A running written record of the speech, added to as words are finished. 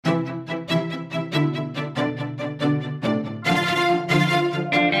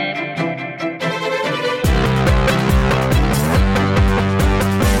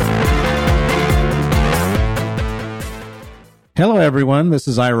Hello, everyone. This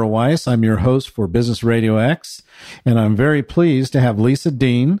is Ira Weiss. I'm your host for Business Radio X, and I'm very pleased to have Lisa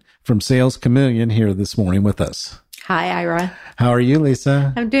Dean from Sales Chameleon here this morning with us. Hi, Ira. How are you,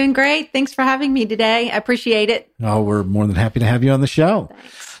 Lisa? I'm doing great. Thanks for having me today. I appreciate it. Oh, we're more than happy to have you on the show.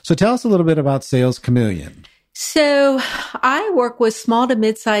 Thanks. So tell us a little bit about Sales Chameleon. So I work with small to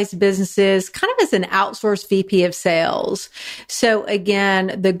mid-sized businesses kind of as an outsourced VP of sales. So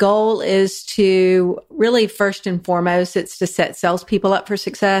again, the goal is to really first and foremost, it's to set salespeople up for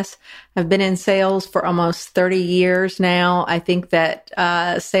success. I've been in sales for almost 30 years now. I think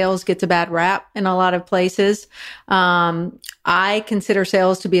that sales gets a bad rap in a lot of places. I consider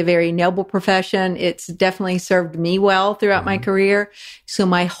sales to be a very noble profession. It's definitely served me well throughout my career. So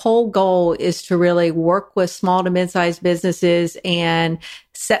my whole goal is to really work with small to mid-sized businesses and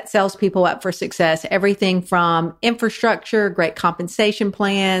set salespeople up for success. Everything from infrastructure, great compensation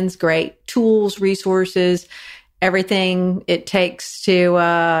plans, great tools, resources, everything it takes to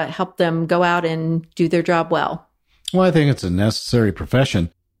help them go out and do their job well. Well, I think it's a necessary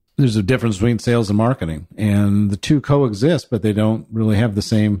profession. There's a difference between sales and marketing, and the two coexist, but they don't really have the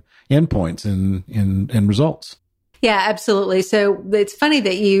same endpoints and results. Yeah, absolutely. So it's funny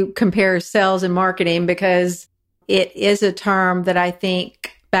that you compare sales and marketing because it is a term that I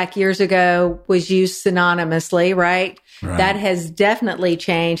think back years ago was used synonymously, right? That has definitely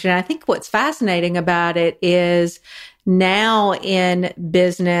changed. And I think what's fascinating about it is now in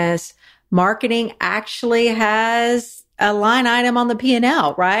business, marketing actually has a line item on the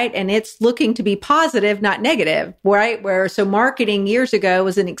P&L, right? And it's looking to be positive, not negative, right? So marketing years ago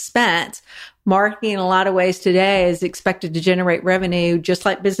was an expense. Marketing in a lot of ways today is expected to generate revenue, just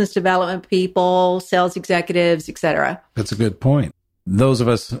like business development people, sales executives, et cetera. That's a good point. Those of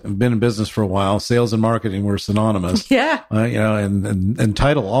us who've been in business for a while, sales and marketing were synonymous. Yeah. And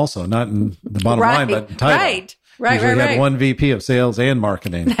title also, not in the bottom line, but in title. Right. We had one VP of sales and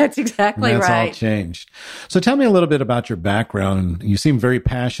marketing. That's exactly and that's right. all changed. So tell me a little bit about your background. You seem very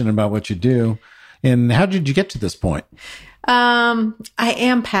passionate about what you do. And how did you get to this point? I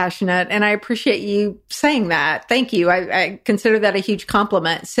am passionate and I appreciate you saying that. Thank you. I consider that a huge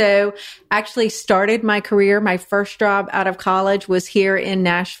compliment. So actually started my career, my first job out of college was here in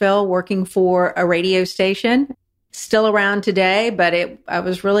Nashville working for a radio station. Still around today, but I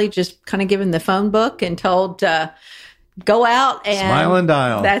was really just kind of given the phone book and told to go out and smile and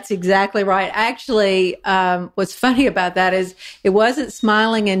dial. That's exactly right. Actually, what's funny about that is it wasn't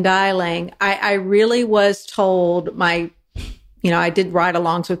smiling and dialing. I really was told I did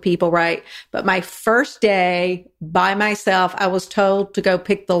ride-alongs with people, right? But my first day by myself, I was told to go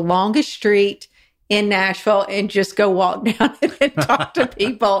pick the longest street in Nashville and just go walk down it and talk to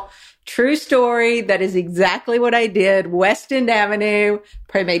people. True story. That is exactly what I did. West End Avenue.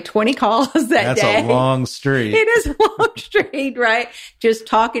 Probably made 20 calls that day. That's a long street. It is a long street, right? Just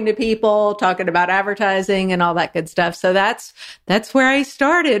talking to people, talking about advertising and all that good stuff. So that's where I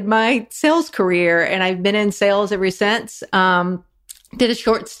started my sales career. And I've been in sales ever since. Did a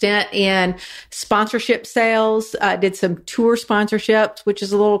short stint in sponsorship sales, did some tour sponsorships, which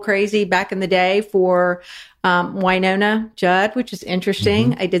is a little crazy back in the day for Wynonna Judd, which is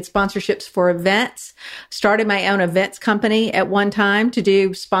interesting. I did sponsorships for events, started my own events company at one time to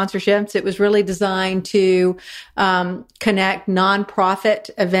do sponsorships. It was really designed to connect nonprofit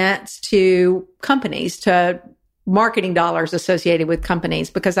events to companies, to marketing dollars associated with companies,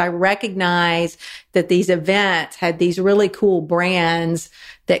 because I recognize that these events had these really cool brands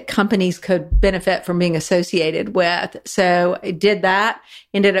that companies could benefit from being associated with. So I did that,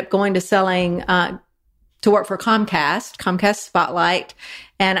 ended up going to selling, to work for Comcast Spotlight.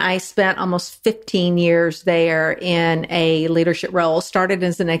 And I spent almost 15 years there in a leadership role, started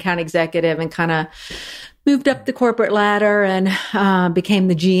as an account executive and kind of moved up the corporate ladder and became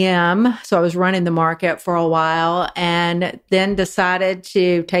the GM. So I was running the market for a while and then decided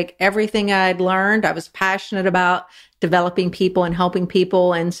to take everything I'd learned. I was passionate about developing people and helping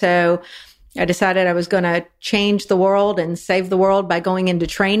people. And so I decided I was going to change the world and save the world by going into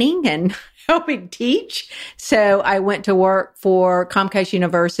training and helping teach. So I went to work for Comcast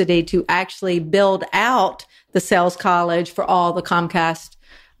University to actually build out the sales college for all the Comcast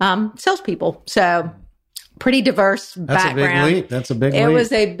salespeople. So pretty diverse background. That's a big leap. It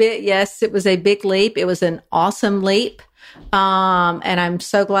was a big leap. It was an awesome leap. And I'm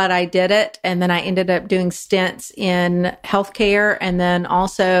so glad I did it. And then I ended up doing stints in healthcare and then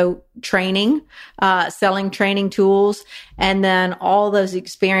also training, selling training tools. And then all those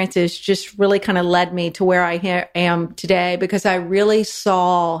experiences just really kind of led me to where I am today, because I really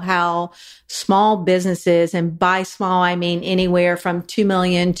saw how small businesses, and by small, I mean anywhere from 2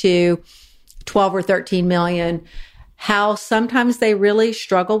 million to 12 or 13 million, how sometimes they really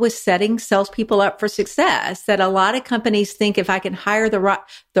struggle with setting salespeople up for success. That a lot of companies think if I can hire the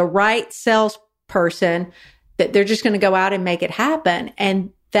right salesperson, that they're just going to go out and make it happen. And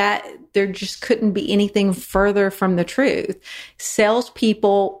that there just couldn't be anything further from the truth.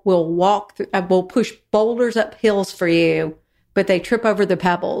 Salespeople will push boulders up hills for you, but they trip over the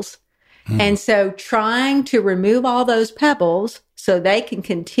pebbles. And so trying to remove all those pebbles so they can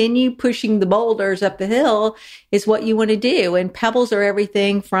continue pushing the boulders up the hill is what you want to do. And pebbles are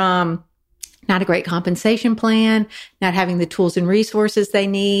everything from not a great compensation plan, not having the tools and resources they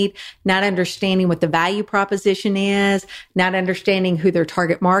need, not understanding what the value proposition is, not understanding who their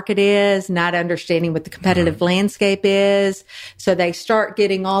target market is, not understanding what the competitive landscape is. So they start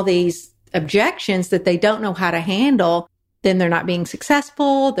getting all these objections that they don't know how to handle. Then they're not being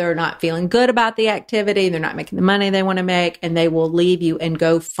successful. They're not feeling good about the activity. They're not making the money they want to make, and they will leave you and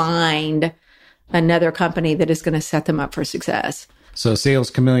go find another company that is going to set them up for success. So Sales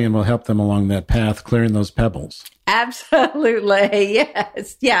Chameleon will help them along that path, clearing those pebbles. Absolutely.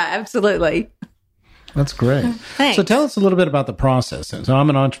 Yes. Yeah, absolutely. That's great. Thanks. So tell us a little bit about the process. So I'm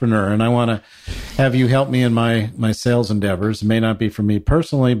an entrepreneur and I want to have you help me in my sales endeavors. It may not be for me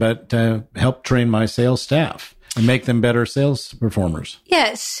personally, but to help train my sales staff and make them better sales performers.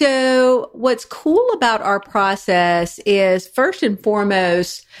 Yeah. So what's cool about our process is, first and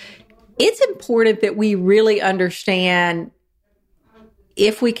foremost, it's important that we really understand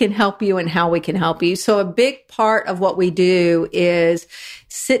if we can help you and how we can help you. So a big part of what we do is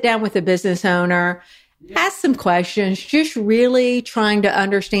sit down with a business owner, ask some questions, just really trying to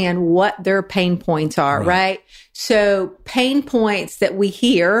understand what their pain points are, right? So pain points that we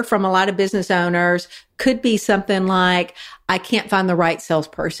hear from a lot of business owners could be something like, I can't find the right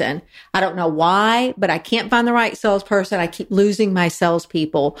salesperson. I don't know why, but I can't find the right salesperson. I keep losing my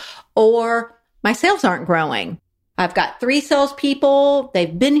salespeople, or my sales aren't growing. I've got 3 salespeople.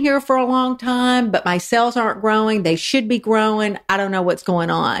 They've been here for a long time, but my sales aren't growing. They should be growing. I don't know what's going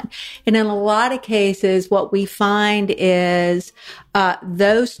on. And in a lot of cases, what we find is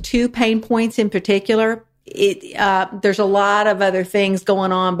those 2 pain points in particular, there's a lot of other things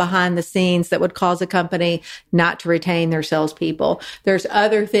going on behind the scenes that would cause a company not to retain their salespeople. There's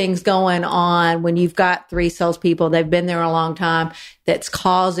other things going on when you've got 3 salespeople, they've been there a long time, that's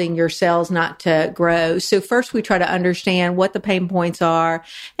causing your sales not to grow. So first we try to understand what the pain points are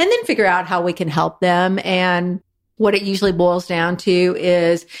and then figure out how we can help them. And what it usually boils down to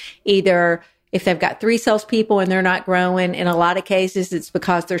is either if they've got 3 salespeople and they're not growing, in a lot of cases, it's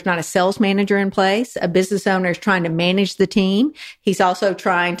because there's not a sales manager in place. A business owner is trying to manage the team. He's also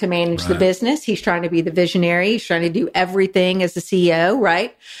trying to manage the business. He's trying to be the visionary. He's trying to do everything as the CEO,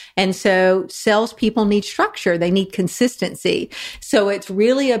 right? And so salespeople need structure. They need consistency. So it's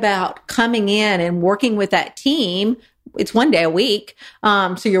really about coming in and working with that team. It's 1 day a week.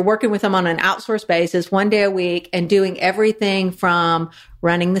 So you're working with them on an outsourced basis, 1 day a week, and doing everything from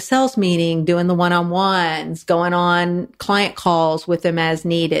running the sales meeting, doing the one-on-ones, going on client calls with them as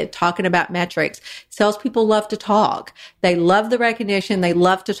needed, talking about metrics. Salespeople love to talk. They love the recognition. They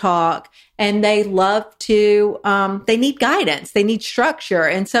love to talk, and they love to, they need guidance. They need structure.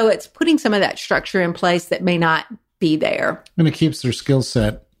 And so it's putting some of that structure in place that may not be there. And it keeps their skill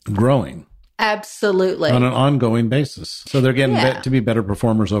set growing. Absolutely. On an ongoing basis. So they're getting to be better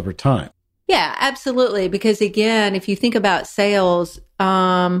performers over time. Yeah, absolutely. Because again, if you think about sales,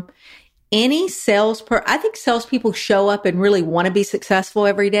 I think salespeople show up and really want to be successful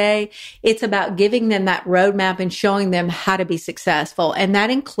every day. It's about giving them that roadmap and showing them how to be successful. And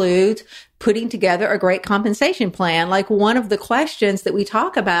that includes putting together a great compensation plan. Like one of the questions that we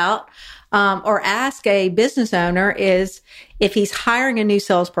talk about or ask a business owner is, if he's hiring a new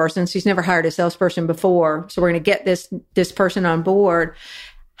salesperson, so he's never hired a salesperson before, so we're going to get this person on board,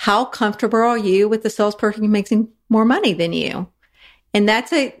 how comfortable are you with the salesperson making more money than you? And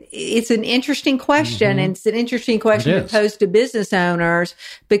it's an interesting question. And it's an interesting question to pose to business owners,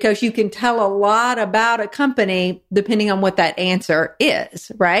 because you can tell a lot about a company depending on what that answer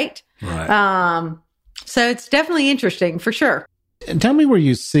is, right? Right. So it's definitely interesting for sure. And tell me where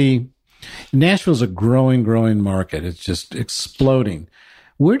you see Nashville's a growing market. It's just exploding.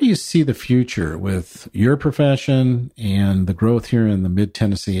 Where do you see the future with your profession and the growth here in the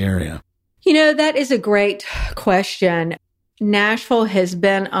Mid-Tennessee area? You know, that is a great question. Nashville has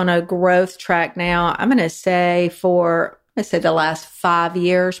been on a growth track now, I'm going to say for I said the last 5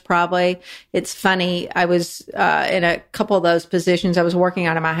 years, probably. It's funny. I was in a couple of those positions. I was working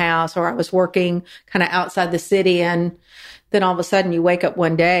out of my house, or I was working kind of outside the city. And then all of a sudden you wake up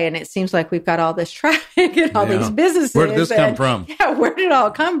one day and it seems like we've got all this traffic and all these businesses. Where did this come from? Yeah, where did it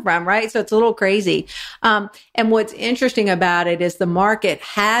all come from? Right. So it's a little crazy. And what's interesting about it is the market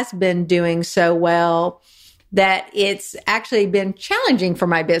has been doing so well that it's actually been challenging for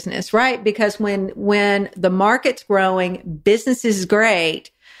my business, right? Because when the market's growing, business is great,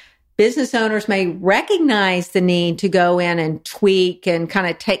 business owners may recognize the need to go in and tweak and kind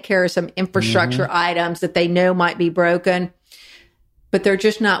of take care of some infrastructure items that they know might be broken, but they're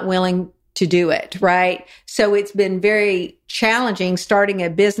just not willing to do it, right? So it's been very challenging starting a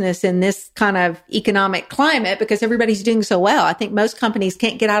business in this kind of economic climate because everybody's doing so well. I think most companies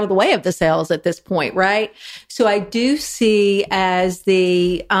can't get out of the way of the sales at this point, right? So I do see as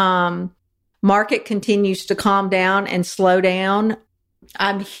the market continues to calm down and slow down,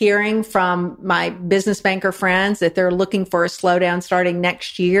 I'm hearing from my business banker friends that they're looking for a slowdown starting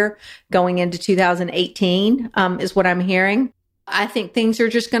next year, going into 2018, is what I'm hearing. I think things are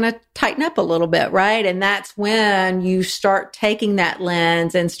just going to tighten up a little bit, right? And that's when you start taking that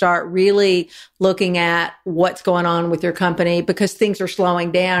lens and start really looking at what's going on with your company because things are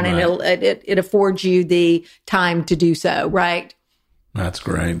slowing down, right. And it affords you the time to do so, right? That's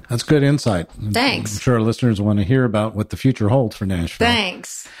great. That's good insight. Thanks. I'm sure our listeners want to hear about what the future holds for Nashville.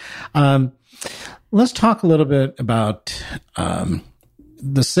 Thanks. Let's talk a little bit about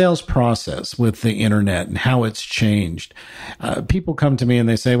the sales process with the internet and how it's changed. People come to me and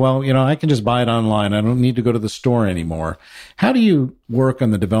they say, well, I can just buy it online. I don't need to go to the store anymore. How do you work on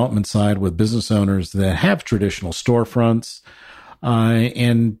the development side with business owners that have traditional storefronts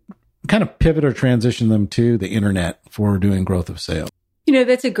and kind of pivot or transition them to the internet for doing growth of sales?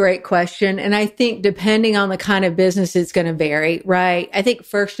 That's a great question. And I think depending on the kind of business, it's going to vary, right? I think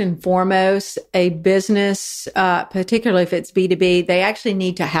first and foremost, a business, particularly if it's B2B, they actually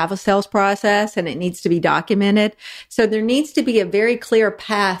need to have a sales process and it needs to be documented. So there needs to be a very clear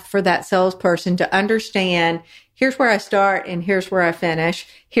path for that salesperson to understand, here's where I start and here's where I finish.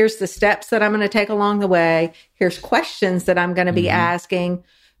 Here's the steps that I'm going to take along the way. Here's questions that I'm going to be asking.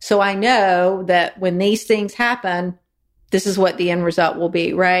 So I know that when these things happen, this is what the end result will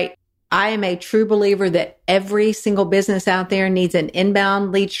be, right? I am a true believer that every single business out there needs an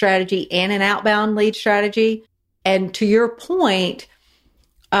inbound lead strategy and an outbound lead strategy. And to your point,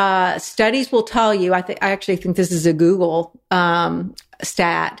 studies will tell you, I actually think this is a Google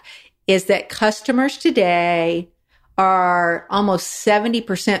stat, is that customers today are almost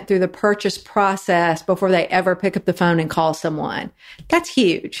 70% through the purchase process before they ever pick up the phone and call someone. That's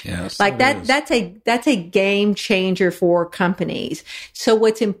huge. Yes, like that's a game changer for companies. So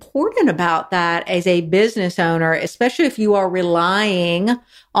what's important about that as a business owner, especially if you are relying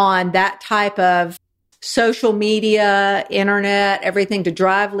on that type of social media, internet, everything to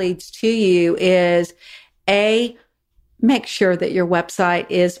drive leads to you, is make sure that your website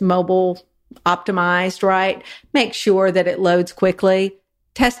is mobile optimized, right? Make sure that it loads quickly.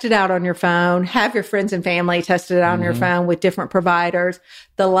 Test it out on your phone. Have your friends and family test it out on your phone with different providers.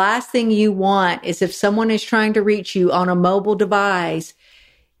 The last thing you want is if someone is trying to reach you on a mobile device,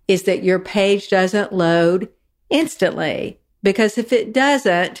 is that your page doesn't load instantly. Because if it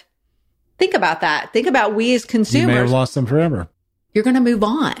doesn't, think about that. Think about we as consumers. You may have lost them forever. You're going to move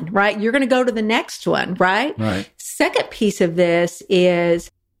on, right? You're going to go to the next one, right? Right. Second piece of this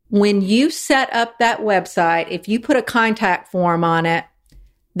is, when you set up that website, if you put a contact form on it,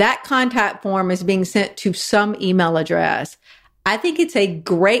 that contact form is being sent to some email address. I think it's a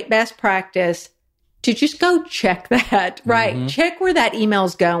great best practice to just go check that, right? Check where that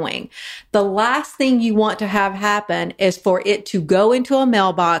email's going. The last thing you want to have happen is for it to go into a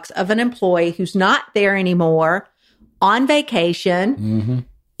mailbox of an employee who's not there anymore, on vacation,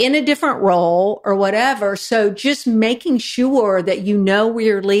 in a different role or whatever. So just making sure that you know where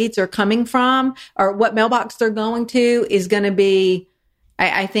your leads are coming from or what mailbox they're going to is going to be,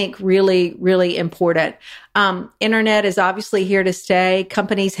 I think, really, really important. Internet is obviously here to stay.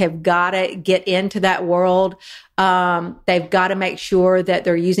 Companies have got to get into that world. They've got to make sure that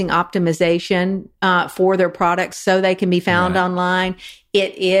they're using optimization for their products so they can be found online.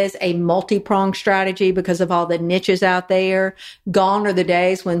 It is a multi-pronged strategy because of all the niches out there. Gone are the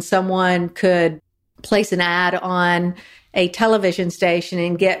days when someone could place an ad on a television station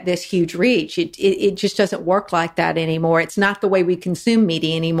and get this huge reach. It just doesn't work like that anymore. It's not the way we consume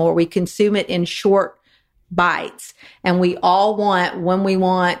media anymore. We consume it in short bites, and we all want when we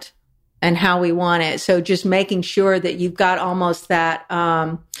want and how we want it. So just making sure that you've got almost that,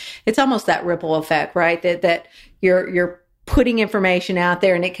 it's almost that ripple effect, right? That you're putting information out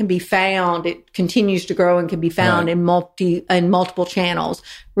there, and it can be found. It continues to grow and can be found in multiple channels: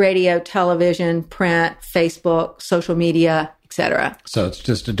 radio, television, print, Facebook, social media, etc. So it's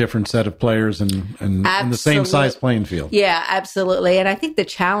just a different set of players and in the same size playing field. Yeah, absolutely. And I think the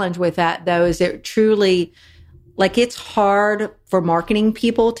challenge with that, though, is it truly, like, it's hard for marketing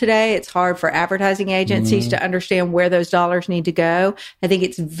people today. It's hard for advertising agencies to understand where those dollars need to go. I think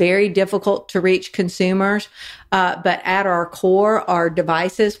it's very difficult to reach consumers. But at our core, our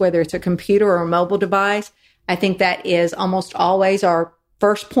devices, whether it's a computer or a mobile device, I think that is almost always our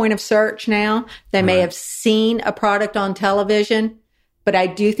first point of search now. They may have seen a product on television, but I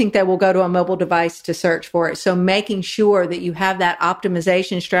do think they will go to a mobile device to search for it. So making sure that you have that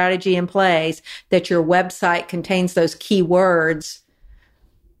optimization strategy in place, that your website contains those keywords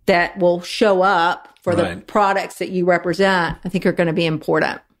that will show up for the products that you represent, I think are going to be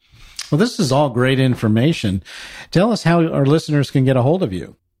important. Well, this is all great information. Tell us how our listeners can get a hold of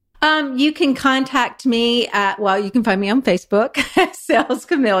you. You can contact me you can find me on Facebook, Sales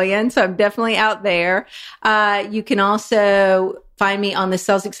Chameleon. So I'm definitely out there. You can also find me on the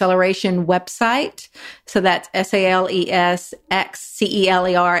Sales Acceleration website. So that's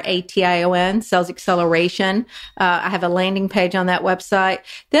SalesXCeleration, Sales Acceleration. I have a landing page on that website.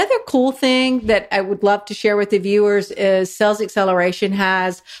 The other cool thing that I would love to share with the viewers is Sales Acceleration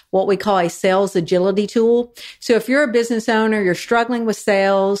has what we call a sales agility tool. So if you're a business owner, you're struggling with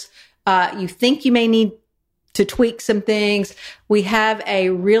sales, you think you may need to tweak some things, we have a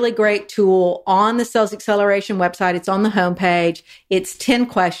really great tool on the Sales Acceleration website. It's on the homepage. It's 10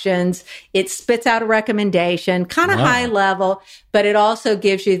 questions. It spits out a recommendation, kind of high level, but it also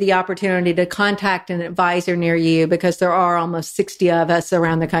gives you the opportunity to contact an advisor near you, because there are almost 60 of us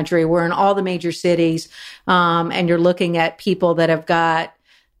around the country. We're in all the major cities, and you're looking at people that have got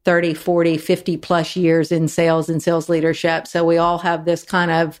 30, 40, 50 plus years in sales and sales leadership. So we all have this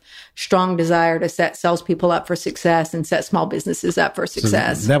kind of strong desire to set salespeople up for success and set small businesses up for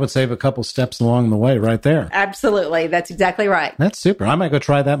success. So that would save a couple steps along the way right there. Absolutely. That's exactly right. That's super. I might go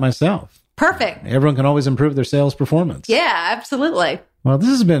try that myself. Perfect. Everyone can always improve their sales performance. Yeah, absolutely. Well, this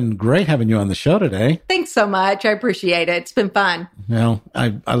has been great having you on the show today. Thanks so much. I appreciate it. It's been fun. Well,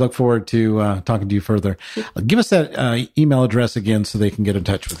 I look forward to talking to you further. Give us that email address again so they can get in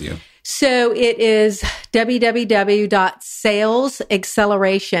touch with you. So it is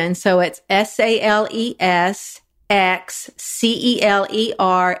www.salesXCeleration. So it's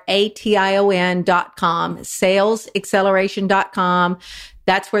SalesXCeleration.com, salesAcceleration.com.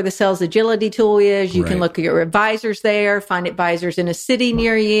 That's where the sales agility tool is. You can look at your advisors there, find advisors in a city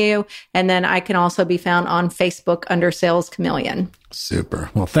near you. And then I can also be found on Facebook under Sales Chameleon. Super.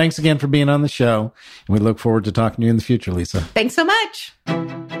 Well, thanks again for being on the show. And we look forward to talking to you in the future, Lisa. Thanks so much.